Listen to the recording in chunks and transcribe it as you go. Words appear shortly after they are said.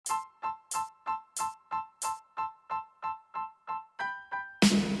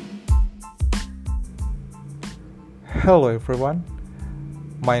Hello everyone,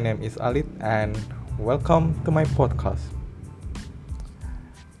 my name is Alit and welcome to my podcast.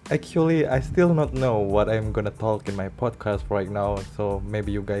 Actually, I still not know what I'm gonna talk in my podcast right now, so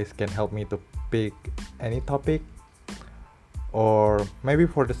maybe you guys can help me to pick any topic, or maybe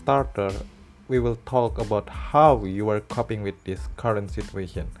for the starter, we will talk about how you are coping with this current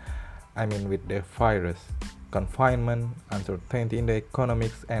situation. I mean, with the virus, confinement, uncertainty in the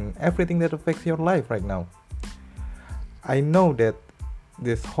economics, and everything that affects your life right now. I know that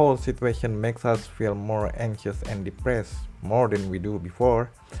this whole situation makes us feel more anxious and depressed more than we do before.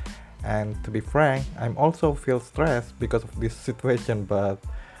 And to be frank, I'm also feel stressed because of this situation, but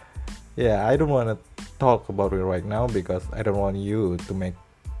yeah, I don't want to talk about it right now because I don't want you to make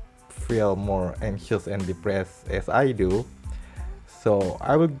feel more anxious and depressed as I do. So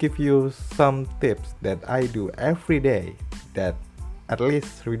I will give you some tips that I do every day that at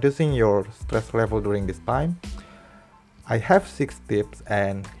least reducing your stress level during this time. I have 6 tips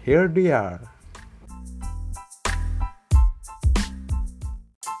and here they are.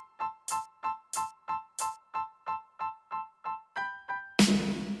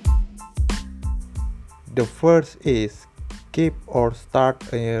 The first is keep or start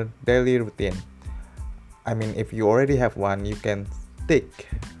a daily routine. I mean, if you already have one, you can stick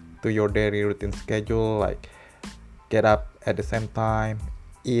to your daily routine schedule like get up at the same time,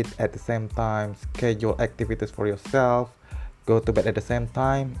 eat at the same time, schedule activities for yourself, go to bed at the same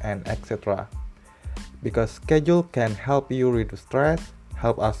time, and etc. Because schedule can help you reduce stress,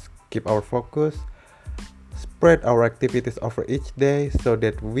 help us keep our focus, spread our activities over each day so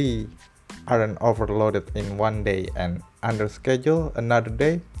that we aren't overloaded in one day and under schedule another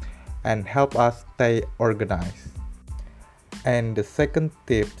day and help us stay organized. And the second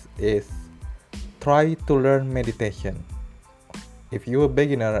tip is try to learn meditation. If you're a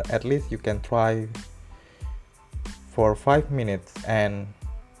beginner, at least you can try for 5 minutes, and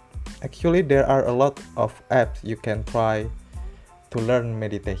actually there are a lot of apps you can try to learn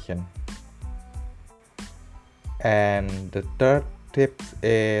meditation. And the third tip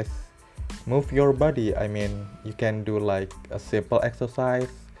is move your body. I mean, you can do like a simple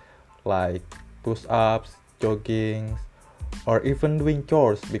exercise like push-ups, jogging, or even doing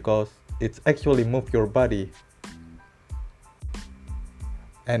chores because it's actually move your body.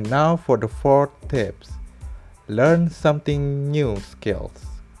 And now for the fourth tips, learn something new skills.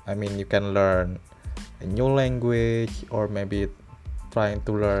 I mean, you can learn a new language or maybe trying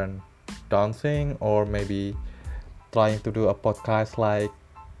to learn dancing or maybe trying to do a podcast like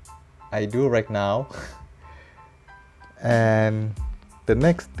I do right now. And the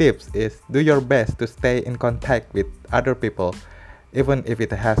next tips is do your best to stay in contact with other people, even if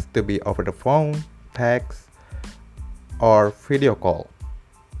it has to be over the phone, text, or video call.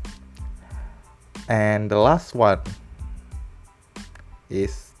 And the last one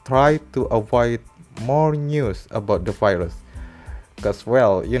is try to avoid more news about the virus because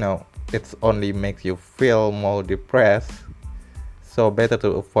it's only makes you feel more depressed, so better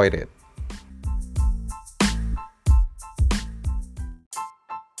to avoid it.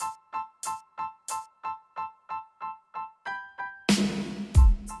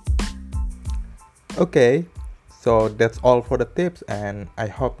 Okay, so that's all for the tips, and I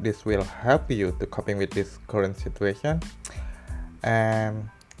hope this will help you to coping with this current situation. And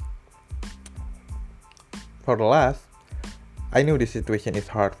for the last, I know this situation is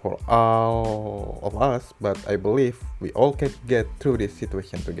hard for all of us, but I believe we all can get through this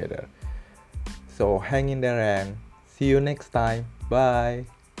situation together. So hang in there and see you next time. Bye.